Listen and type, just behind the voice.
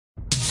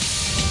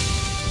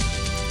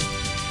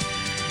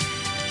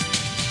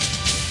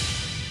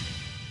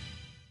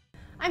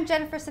I'm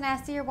Jennifer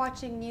Sanasie. You're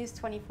watching News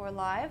 24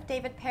 Live.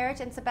 David Perrott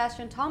and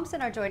Sebastian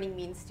Thompson are joining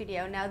me in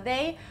studio. Now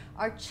they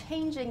are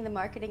changing the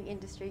marketing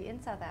industry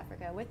in South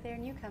Africa with their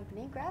new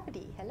company,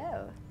 Gravity.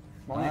 Hello.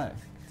 Morning. Hi.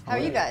 How are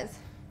you guys?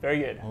 Very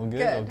good. All good,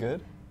 Good. all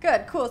good.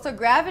 Good, cool. So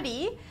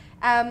Gravity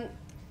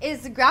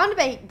is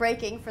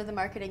groundbreaking for the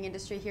marketing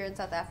industry here in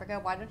South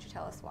Africa. Why don't you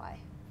tell us why?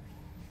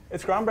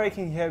 It's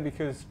groundbreaking here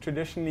because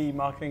traditionally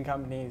marketing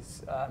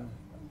companies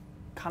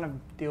kind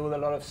of deal with a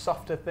lot of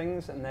softer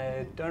things, and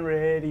they don't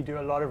really do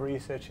a lot of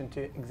research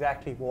into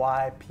exactly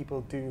why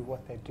people do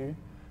what they do.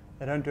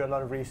 They don't do a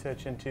lot of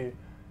research into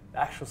the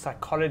actual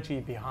psychology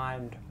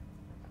behind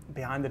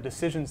the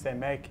decisions they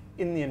make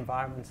in the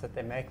environments that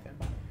they make them.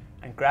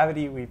 And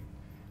Gravity,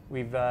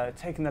 we've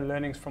taken the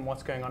learnings from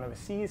what's going on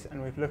overseas,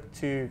 and we've looked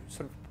to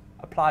sort of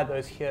apply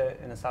those here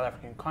in a South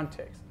African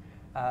context.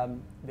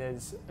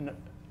 There's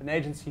an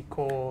agency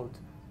called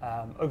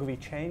Ogilvy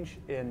Change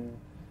in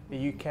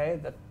the UK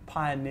that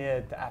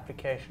pioneered the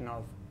application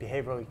of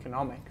behavioural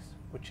economics,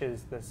 which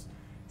is this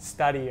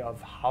study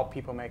of how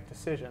people make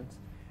decisions.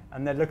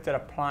 And they looked at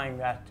applying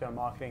that to a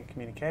marketing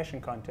communication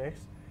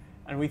context.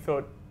 And we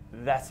thought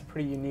that's a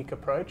pretty unique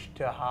approach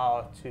to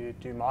how to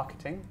do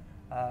marketing.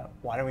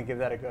 Why don't we give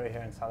that a go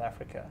here in South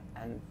Africa?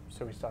 And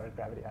so we started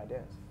Gravity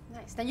Ideas.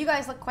 Nice. Now you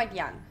guys look quite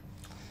young.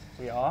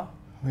 We are.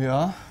 We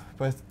are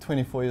both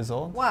 24 years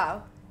old.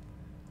 Wow.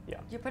 Yeah.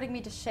 You're putting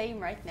me to shame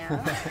right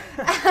now.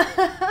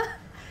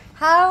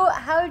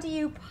 How do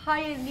you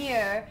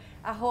pioneer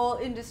a whole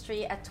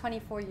industry at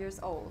 24 years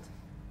old?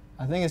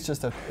 I think it's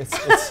just I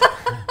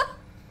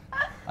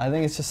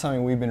think it's just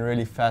something we've been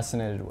really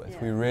fascinated with.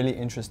 Yeah. We're really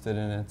interested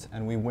in it,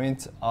 and we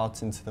went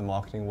out into the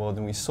marketing world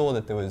and we saw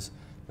that there was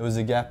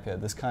a gap here.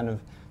 This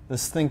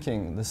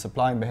thinking, this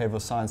applying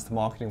behavioral science to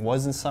marketing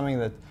wasn't something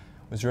that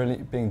was really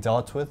being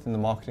dealt with in the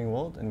marketing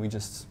world, and we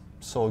just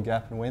saw a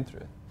gap and went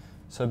through it.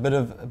 So a bit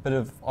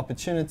of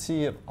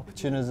opportunity,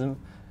 opportunism,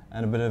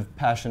 and a bit of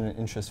passion and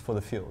interest for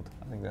the field.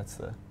 I think that's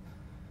the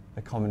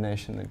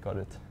combination that got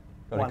it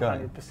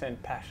going.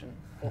 100% passion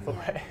all the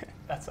way.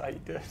 That's how you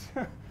do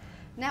it.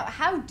 Now,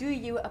 how do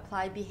you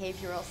apply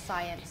behavioral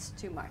science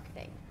to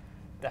marketing?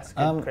 That's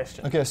a good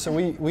question. Okay, so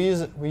we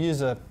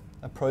use a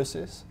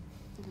process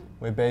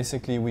where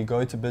basically we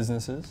go to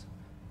businesses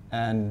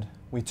and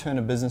we turn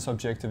a business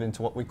objective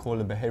into what we call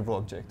a behavioral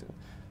objective.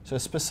 So a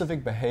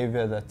specific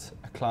behavior that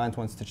a client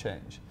wants to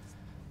change.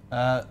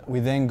 We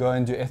then go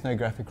and do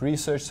ethnographic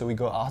research, so we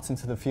go out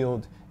into the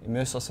field,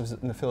 immerse ourselves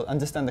in the field,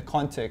 understand the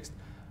context,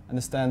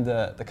 understand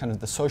the kind of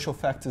the social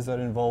factors that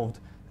are involved,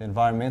 the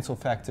environmental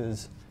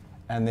factors,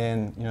 and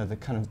then the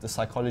kind of the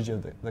psychology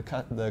of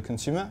the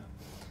consumer.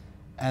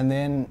 And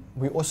then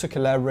we also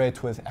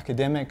collaborate with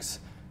academics.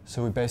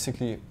 So we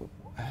basically,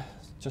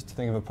 just to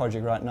think of a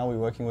project right now, we're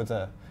working with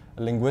a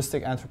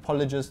linguistic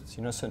anthropologist,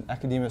 so an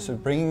academia, so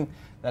bringing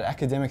that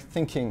academic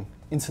thinking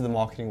into the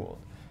marketing world.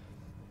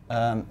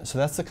 So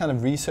that's the kind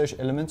of research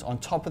element. On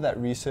top of that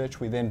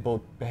research, we then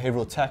build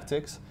behavioral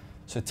tactics.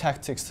 So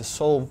tactics to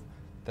solve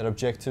that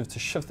objective, to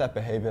shift that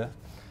behavior,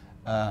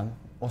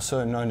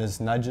 also known as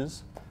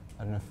nudges.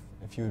 I don't know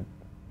if you would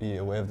be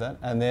aware of that.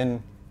 And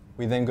then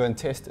we then go and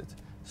test it.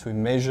 So we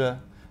measure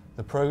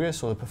the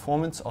progress or the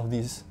performance of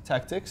these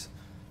tactics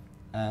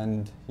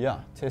and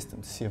test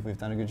them to see if we've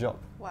done a good job.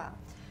 Wow.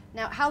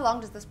 Now, how long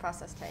does this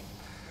process take?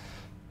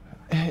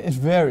 It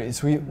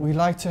varies. We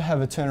like to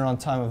have a turnaround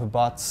time of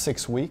about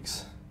 6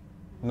 weeks,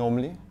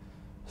 normally.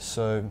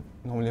 So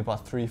normally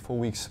about 3-4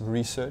 weeks of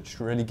research,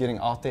 really getting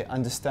out there,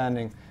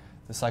 understanding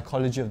the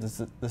psychology of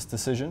this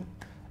decision,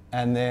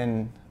 and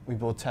then we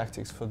build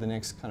tactics for the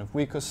next kind of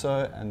week or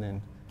so, and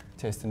then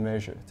test and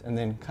measure it. And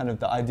then kind of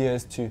the idea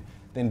is to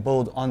then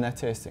build on that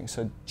testing.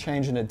 So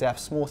change and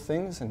adapt small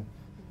things and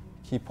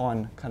keep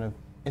on kind of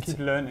keep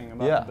learning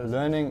about the business.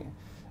 Learning,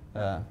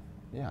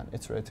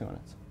 iterating on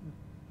it.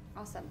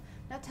 Awesome.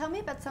 Now tell me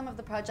about some of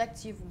the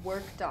projects you've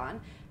worked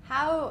on.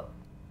 I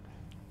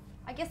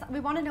guess we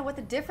want to know what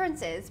the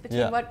difference is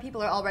between what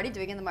people are already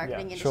doing in the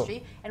marketing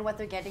industry and what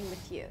they're getting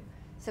with you.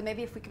 So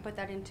maybe if we can put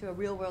that into a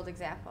real world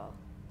example.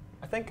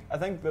 I think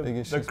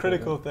the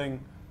critical thing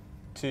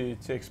to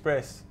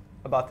express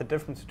about the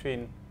difference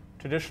between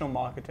traditional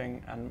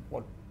marketing and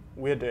what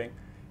we're doing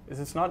is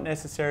it's not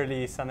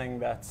necessarily something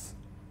that's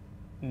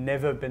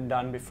never been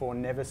done before,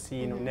 never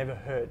seen or never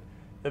heard.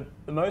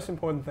 The most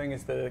important thing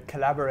is the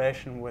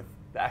collaboration with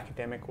the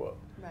academic world,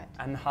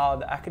 and how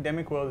the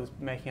academic world is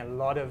making a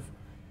lot of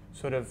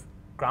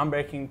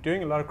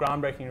doing a lot of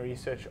groundbreaking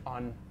research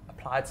on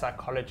applied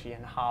psychology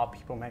and how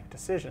people make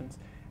decisions,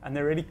 and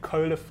they're really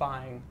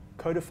codifying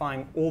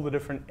all the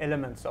different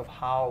elements of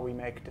how we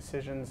make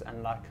decisions,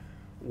 and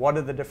what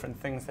are the different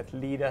things that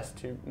lead us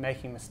to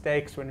making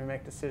mistakes when we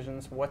make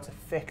decisions, what's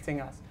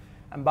affecting us.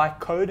 And by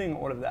coding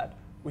all of that,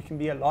 we can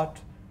be a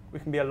lot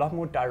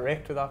more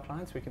direct with our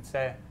clients. We can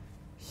say,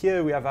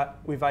 here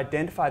we've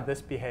identified this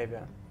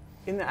behavior.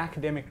 In the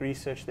academic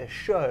research, they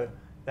show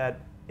that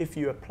if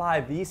you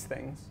apply these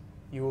things,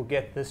 you will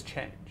get this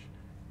change.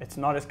 It's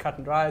not as cut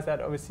and dry as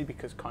that, obviously,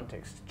 because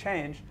contexts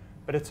change,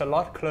 but it's a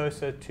lot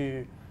closer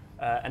to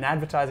an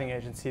advertising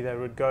agency that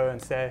would go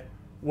and say,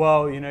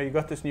 well, you know, you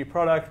got this new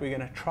product, we're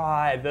going to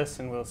try this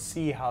and we'll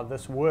see how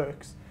this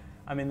works.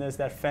 I mean, there's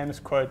that famous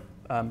quote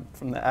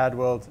from the ad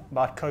world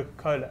about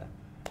Coca-Cola.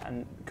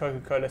 And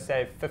Coca-Cola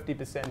say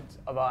 50%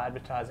 of our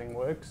advertising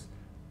works.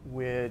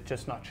 We're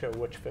just not sure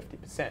which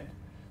 50%.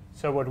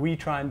 So what we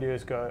try and do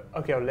is go,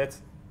 okay, well,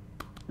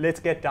 let's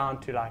get down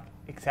to like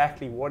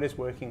exactly what is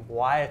working,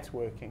 why it's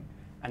working,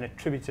 and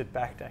attribute it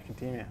back to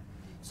academia.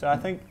 So I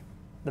think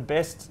the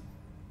best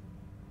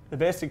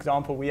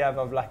example we have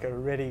of like a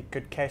really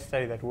good case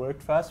study that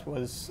worked for us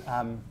was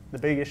the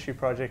big issue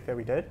project that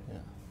we did. Yeah.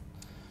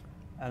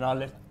 And I'll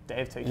let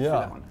Dave take you through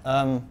that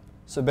one.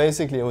 So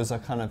basically it was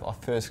our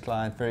first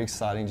client, very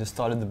exciting, just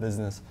started the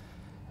business.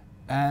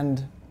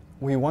 And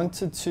we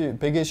wanted to,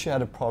 Big Issue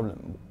had a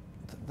problem.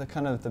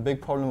 The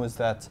big problem was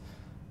that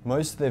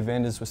most of their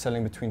vendors were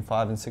selling between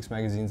 5 and 6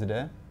 magazines a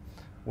day,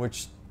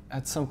 which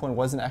at some point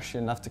wasn't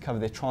actually enough to cover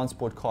their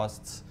transport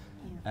costs.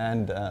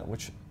 Yeah.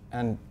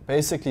 And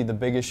basically the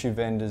Big Issue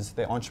vendors,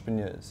 they're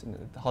entrepreneurs.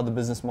 And how the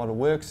business model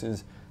works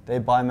is they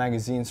buy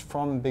magazines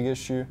from Big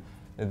Issue,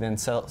 they then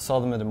sell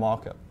them at a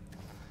markup.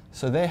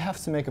 So they have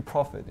to make a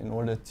profit in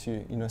order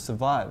to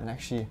survive and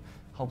actually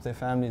help their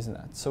families in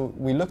that. So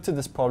we looked at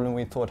this problem,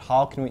 we thought,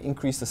 how can we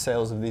increase the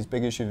sales of these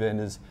Big Issue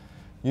vendors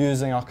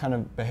using our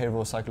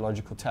behavioral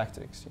psychological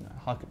tactics?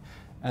 Our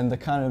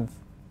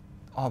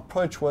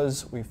approach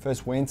was, we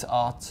first went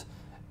out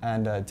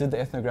and did the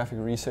ethnographic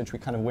research. We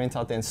went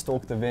out there and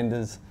stalked the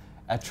vendors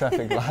at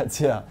traffic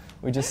lights. Yeah,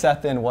 we just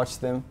sat there and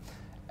watched them,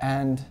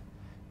 and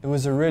it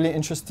was a really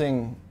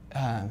interesting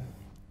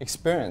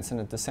experience, and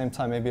at the same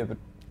time maybe a bit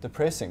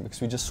depressing,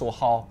 because we just saw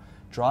how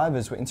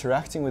drivers were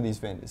interacting with these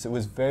vendors. It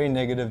was very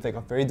negative. They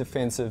got very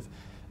defensive.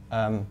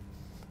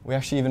 We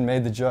actually even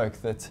made the joke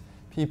that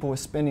people were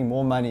spending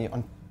more money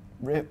on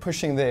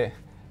pushing their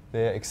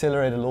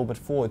accelerator a little bit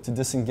forward to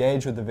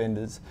disengage with the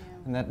vendors,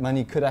 and that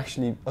money could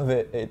actually,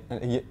 over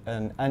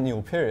an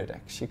annual period,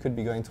 actually could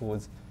be going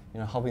towards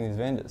helping these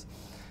vendors.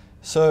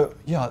 So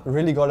yeah,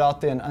 really got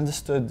out there and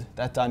understood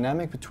that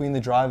dynamic between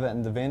the driver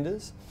and the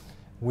vendors.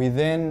 We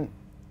then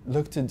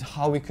looked at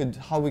how we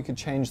could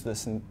change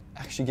this and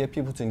actually get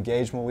people to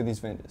engage more with these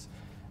vendors.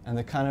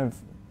 And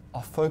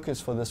our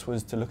focus for this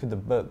was to look at the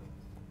bib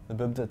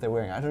that they're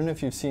wearing. I don't know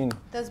if you've seen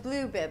those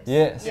blue bibs.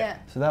 Yes. Yeah.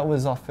 So that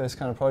was our first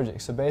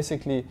project. So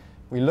basically,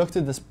 we looked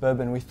at this bib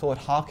and we thought,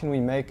 how can we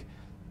make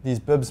these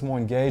bibs more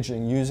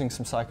engaging using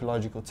some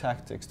psychological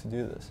tactics to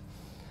do this?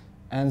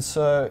 And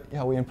so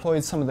yeah, we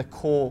employed some of the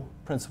core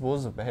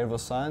principles of behavioral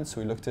science.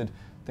 So we looked at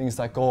things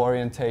like goal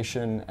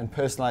orientation and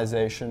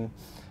personalization.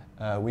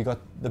 We got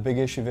the Big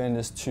Issue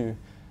vendors to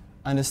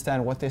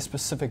understand what their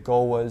specific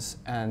goal was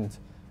and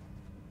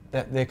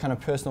their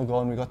personal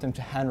goal, and we got them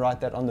to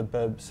handwrite that on the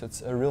bib. So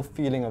it's a real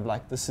feeling of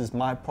like, this is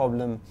my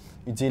problem,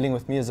 you're dealing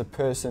with me as a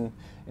person,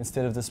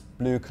 instead of this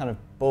blue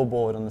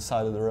billboard on the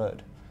side of the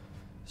road.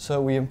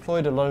 So we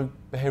employed a lot of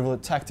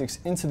behavioral tactics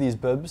into these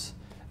bibs.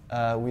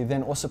 We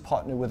then also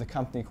partnered with a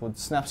company called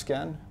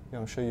SnapScan, who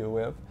I'm sure you're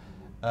aware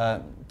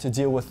of, to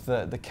deal with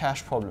the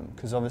cash problem,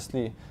 because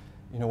obviously,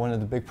 one of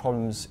the big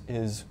problems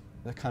is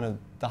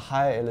the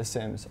higher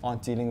LSMs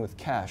aren't dealing with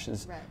cash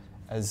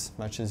as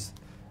much as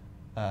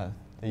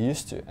they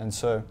used to. And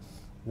so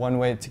one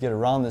way to get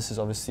around this is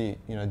obviously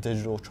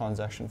digital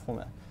transaction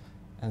format.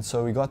 And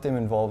so we got them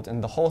involved,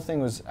 and the whole thing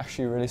was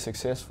actually really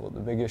successful. The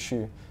Big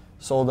Issue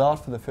sold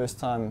out for the first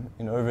time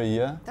in over a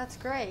year. That's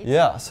great.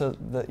 Yeah, so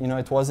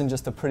it wasn't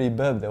just a pretty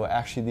bib. There were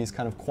actually these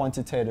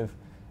quantitative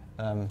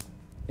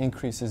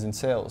increases in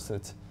sales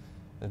that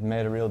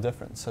made a real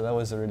difference. So that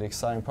was a really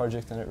exciting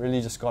project, and it really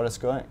just got us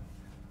going.